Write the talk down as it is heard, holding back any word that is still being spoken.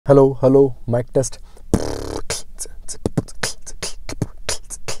Hello, mic test.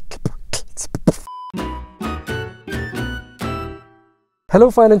 Hello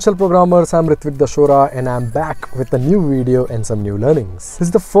financial programmers, I'm Ritvik Dashora and I'm back with a new video and some new learnings. This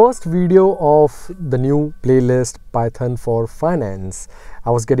is the first video of the new playlist Python for Finance. I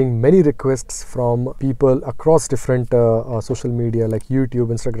was getting many requests from people across different social media like YouTube,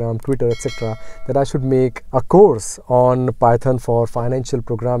 Instagram, Twitter, etc. that I should make a course on Python for financial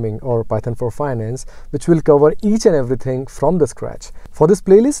programming or Python for Finance, which will cover each and everything from the scratch. For this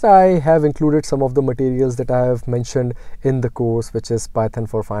playlist, I have included some of the materials that I have mentioned in the course, which is Python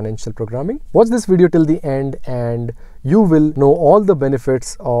for Financial Programming. Watch this video till the end and you will know all the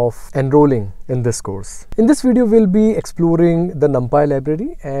benefits of enrolling in this course. In this video, we'll be exploring the Numpy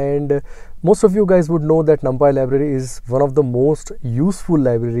library, and most of you guys would know that Numpy library is one of the most useful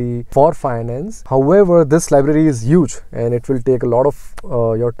library for finance. However, this library is huge and it will take a lot of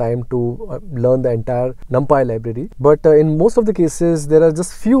your time to learn the entire Numpy library. But in most of the cases, there are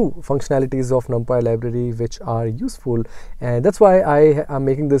just few functionalities of Numpy library which are useful, and that's why I am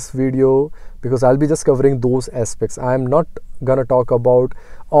making this video, because I'll be just covering those aspects. I'm not gonna talk about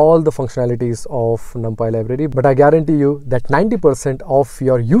all the functionalities of Numpy library, but I guarantee you that 90% of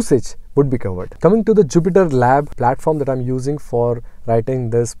your usage would be covered. Coming to the Jupyter Lab platform that I'm using for writing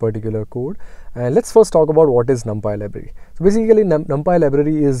this particular code, and let's first talk about what is Numpy library. So basically, Numpy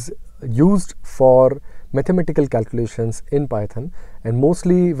library is used for mathematical calculations in Python, and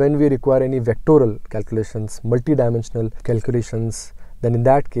mostly when we require any vectorial calculations, multi-dimensional calculations, then in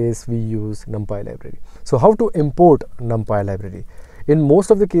that case we use Numpy library. So how to import Numpy library? In most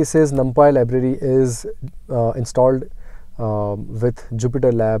of the cases, Numpy library is installed with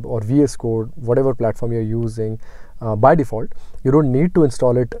Jupyter Lab or VS Code, whatever platform you're using by default. You don't need to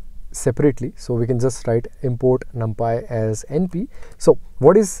install it separately, so we can just write import numpy as np. So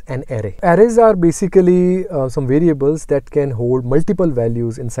what is an array? Arrays are basically some variables that can hold multiple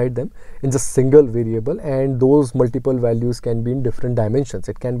values inside them in just single variable, and those multiple values can be in different dimensions.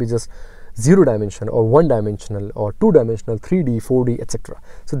 It can be just 0 dimension or 1 dimensional or 2 dimensional, 3D, 4D, etc.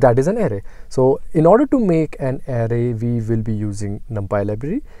 So that is an array. So in order to make an array, we will be using Numpy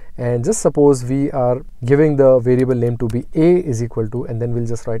library, and just suppose we are giving the variable name to be a is equal to, and then we'll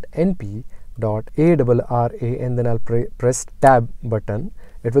just write np dot arra, and then I'll press tab button.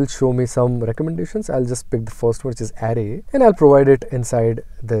 It will show me some recommendations. I'll just pick the first one, which is array, and I'll provide it inside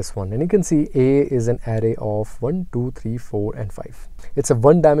this one. And you can see a is an array of 1, 2, 3, 4 and 5. It's a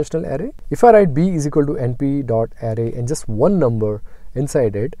one-dimensional array. If I write b is equal to np dot array and just one number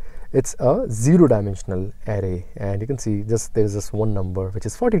inside it, it's a 0-dimensional array, and you can see there's just one number, which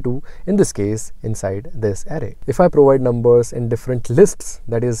is 42 in this case, inside this array. If I provide numbers in different lists,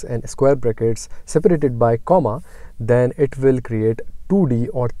 that is in square brackets separated by comma, then it will create 2D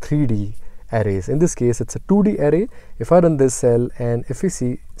or 3D arrays. In this case, it's a 2D array. If I run this cell, and if we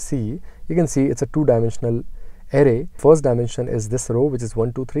see, you can see it's a 2-dimensional array. First dimension is this row, which is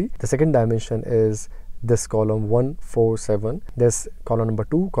 1, 2, 3. The second dimension is this column 1, 4, 7. There's column number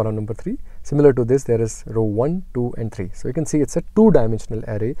 2, column number 3. Similar to this, there is row 1, 2 and 3. So you can see it's a 2-dimensional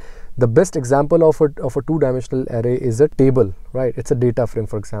array. The best example of a 2-dimensional array is a table, right? It's a data frame,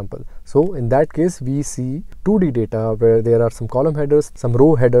 for example. So in that case, we see 2D data where there are some column headers, some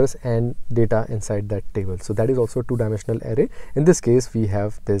row headers and data inside that table. So that is also a 2-dimensional array. In this case, we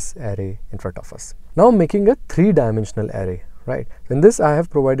have this array in front of us. Now making a 3-dimensional array. Right. In this, I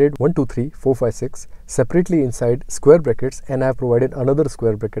have provided 1, 2, 3, 4, 5, 6 separately inside square brackets, and I have provided another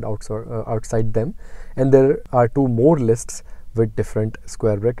square bracket outside them. And there are 2 more lists with different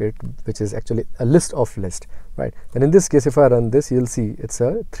square bracket, which is actually a list of list. Right. And in this case, if I run this, you'll see it's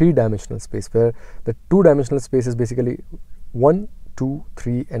a 3-dimensional space, where the 2-dimensional space is basically 1, 2,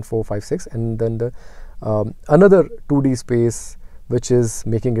 3, and 4, 5, 6, and then the another 2D space, which is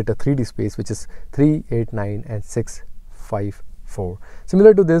making it a 3D space, which is 3, 8, 9, and 6, 5, 4.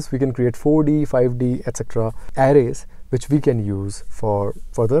 Similar to this, we can create 4D, 5D, etc. arrays, which we can use for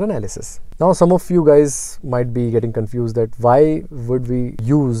further analysis. Now, some of you guys might be getting confused that why would we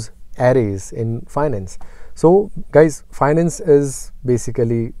use arrays in finance? So guys, finance is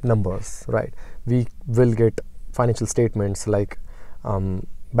basically numbers, right? We will get financial statements like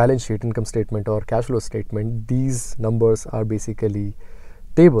balance sheet, income statement, or cash flow statement. These numbers are basically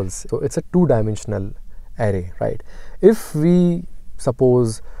tables. So it's a 2-dimensional array, right? If we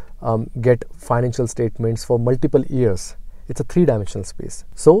suppose get financial statements for multiple years, it's a 3-dimensional space.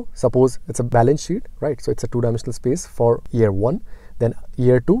 So suppose it's a balance sheet, right? So it's a 2-dimensional space for year 1. then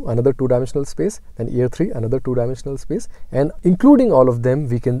year 2 another 2-dimensional space, then year 3 another 2-dimensional space, and including all of them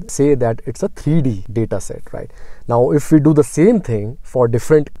we can say that it's a 3D data set, right? Now if we do the same thing for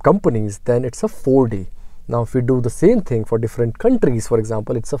different companies, then it's a 4D. Now if we do the same thing for different countries, for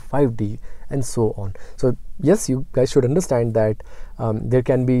example, it's a 5D, and so on. So yes, you guys should understand that there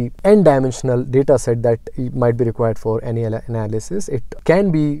can be n-dimensional data set that might be required for any analysis. It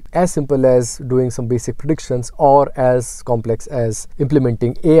can be as simple as doing some basic predictions or as complex as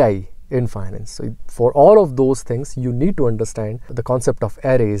implementing AI in finance. So for all of those things, you need to understand the concept of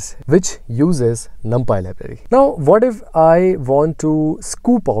arrays, which uses Numpy library. Now, what if I want to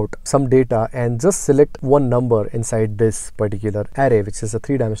scoop out some data and just select one number inside this particular array, which is a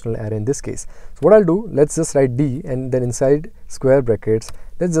 3-dimensional array in this case? So what I'll do, let's just write D, and then inside square brackets,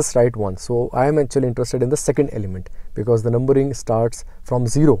 let's just write 1. So I am actually interested in the second element because the numbering starts from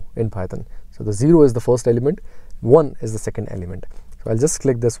 0 in Python. So the 0 is the first element, 1 is the second element. So I'll just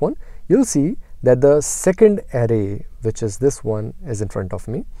click this one. You'll see that the second array, which is this one, is in front of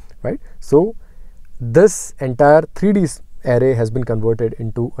me, right? So this entire 3D array has been converted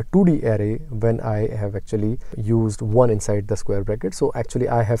into a 2D array when I have actually used 1 inside the square bracket. So actually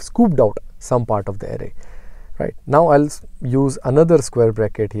I have scooped out some part of the array, right? Now I'll use another square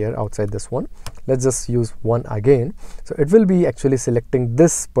bracket here outside this one. Let's just use 1 again. So it will be actually selecting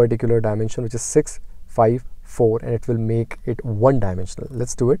this particular dimension, which is 6, 5, 4, and it will make it 1-dimensional.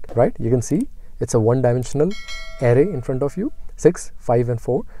 Let's do it, right? You can see it's a 1-dimensional array in front of you, 6, 5, and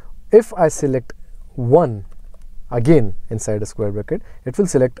 4. If I select 1 again inside a square bracket, it will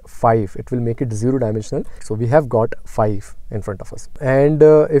select 5. It will make it 0-dimensional. So we have got 5 in front of us. And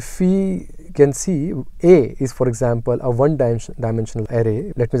if we can see, A is, for example, a 1-dimensional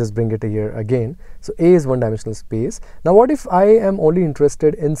array. Let me just bring it here again. So A is 1-dimensional space. Now what if I am only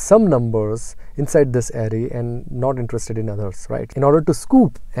interested in some numbers inside this array and not interested in others, right? In order to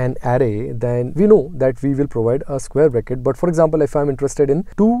scoop an array, then we know that we will provide a square bracket. But for example, if I'm interested in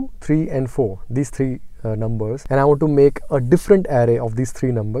 2, 3, and 4, these 3 numbers, and I want to make a different array of these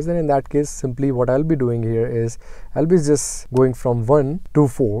 3 numbers, then in that case, simply what I'll be doing here is I'll be just going from 1 to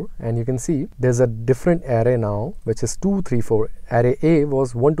 4, and you can see there's a different array now, which is 2, 3, 4. Array A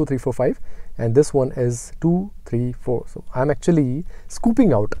was 1, 2, 3, 4, 5, and this one is 2, 3, 4. So I'm actually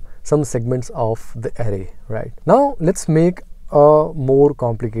scooping out some segments of the array, right? Now let's make a more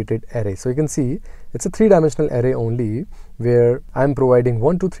complicated array. So you can see it's a 3-dimensional array only, where I'm providing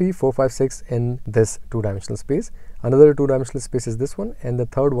 1, 2, 3, 4, 5, 6 in this 2-dimensional space. Another 2-dimensional space is this one, and the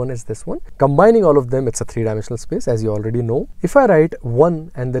third one is this one. Combining all of them, it's a 3-dimensional space, as you already know. If I write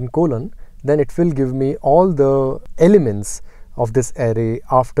 1 and then colon, then it will give me all the elements of this array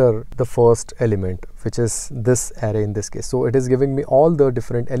after the first element, which is this array in this case. So it is giving me all the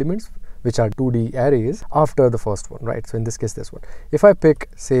different elements which are 2D arrays after the first one, right? So in this case, this one. If I pick,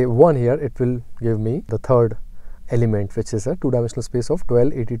 say, 1 here, it will give me the third element, which is a 2-dimensional space of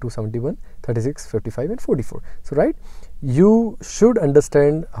 12, 82, 71, 36, 55, and 44. So, right, you should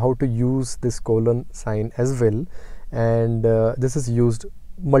understand how to use this colon sign as well, and this is used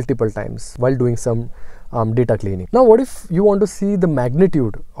multiple times while doing some data cleaning. Now, what if you want to see the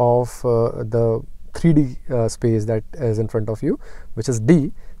magnitude of the 3D space that is in front of you, which is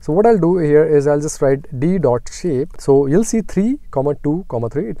D? So what I'll do here is I'll just write D dot shape. So you'll see 3, 2,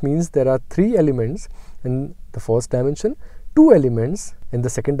 3. It means there are 3 elements in the first dimension, 2 elements in the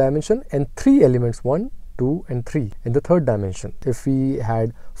second dimension, and 3 elements, 1, 2, and 3 in the third dimension. If we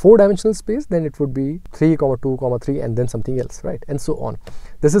had 4-dimensional space, then it would be 3, 2, 3, and then something else, right? And so on.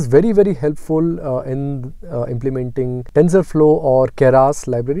 This is very, very helpful in implementing TensorFlow or Keras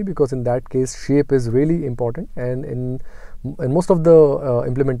library, because in that case, shape is really important. And in most of the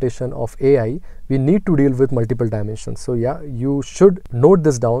implementation of AI, we need to deal with multiple dimensions. So yeah, you should note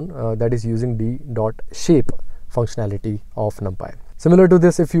this down, that is using D.shape functionality of Numpy. Similar to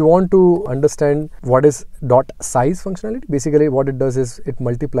this, if you want to understand what is dot size functionality, basically what it does is it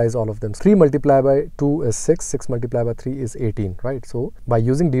multiplies all of them. 3 multiplied by 2 is 6, 6 multiplied by 3 is 18, right? So by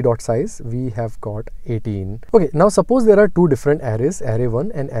using d dot size, we have got 18. Okay, now suppose there are 2 different arrays, array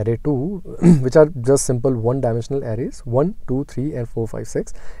 1 and array 2, which are just simple 1-dimensional arrays, 1, 2, 3, and 4, 5,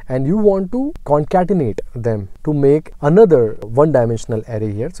 6, and you want to concatenate them to make another 1-dimensional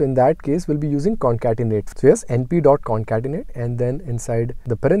array here. So in that case, we'll be using concatenate. So yes, np.concatenate, and then inside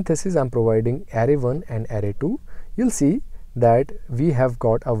the parentheses, I'm providing array 1 and array 2. You'll see that we have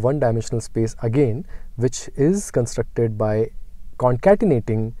got a 1-dimensional space again, which is constructed by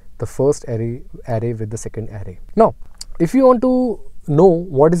concatenating the first array with the second array. Now, if you want to know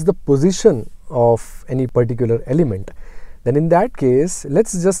what is the position of any particular element, then in that case,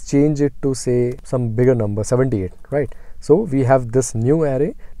 let's just change it to say some bigger number, 78, right? So we have this new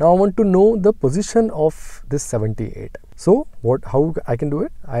array. Now I want to know the position of this 78. So how I can do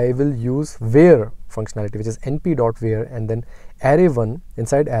it? I will use where functionality, which is np.where, and then array1.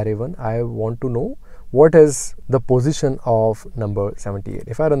 Inside array1, I want to know what is the position of number 78.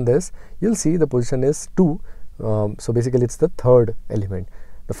 If I run this, you'll see the position is 2. So basically it's the third element.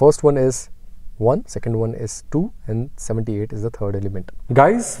 The first one is 1, second one is 2, and 78 is the third element.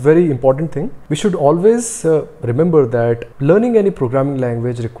 Guys, very important thing. We should always remember that learning any programming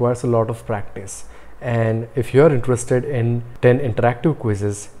language requires a lot of practice. And if you are interested in 10 interactive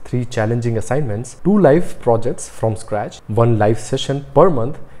quizzes, 3 challenging assignments, 2 live projects from scratch, 1 live session per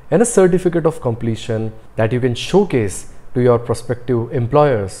month, and a certificate of completion that you can showcase to your prospective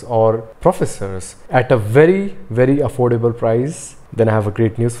employers or professors at a very, very affordable price, then I have a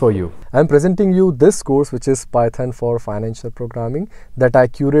great news for you. I'm presenting you this course, which is Python for Financial Programming, that I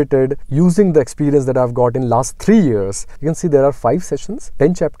curated using the experience that I've got in last 3 years. You can see there are 5 sessions,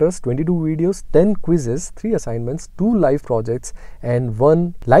 10 chapters, 22 videos, 10 quizzes, 3 assignments, 2 live projects, and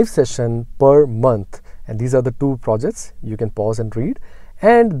 1 live session per month. And these are the 2 projects. You can pause and read.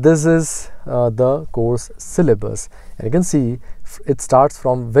 And this is the course syllabus, and you can see it starts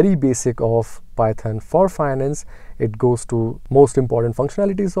from very basic of Python for finance. It goes to most important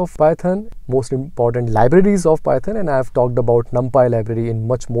functionalities of Python, most important libraries of Python, and I have talked about Numpy library in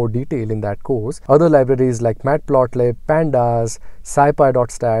much more detail in that course. Other libraries like matplotlib, pandas,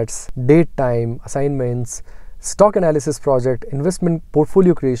 scipy.stats, date time, assignments, stock analysis project, investment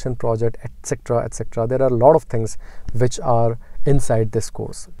portfolio creation project, etc, etc. There are a lot of things which are inside this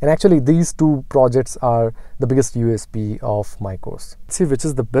course, and actually these 2 projects are the biggest USP of my course. Let's see which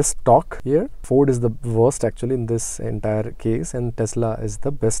is the best stock here. Ford is the worst actually in this entire case, and Tesla is the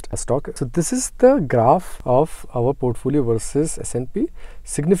best stock. So this is the graph of our portfolio versus S&P.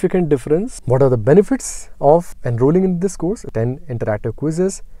 Significant difference. What are the benefits of enrolling in this course? 10 interactive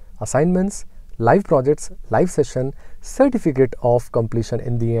quizzes, assignments, live projects, live session, certificate of completion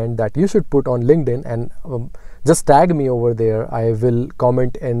in the end that you should put on LinkedIn, and just tag me over there. I will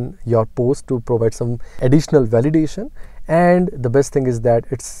comment in your post to provide some additional validation. And the best thing is that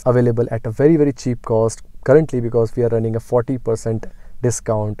it's available at a very, very cheap cost currently, because we are running a 40%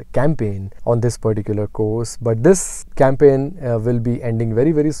 discount campaign on this particular course. But this campaign will be ending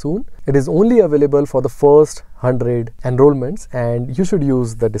very, very soon. It is only available for the first 100 enrollments, and you should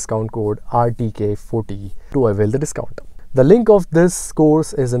use the discount code RTK40 to avail the discount. The link of this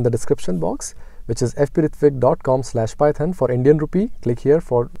course is in the description box, which is fpritvik.com/python for Indian rupee. Click here.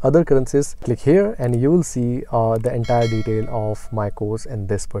 For other currencies, click here, and you will see the entire detail of my course in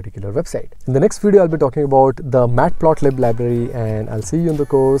this particular website. In the next video, I'll be talking about the matplotlib library, and I'll see you in the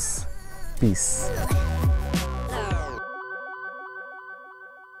course. Peace.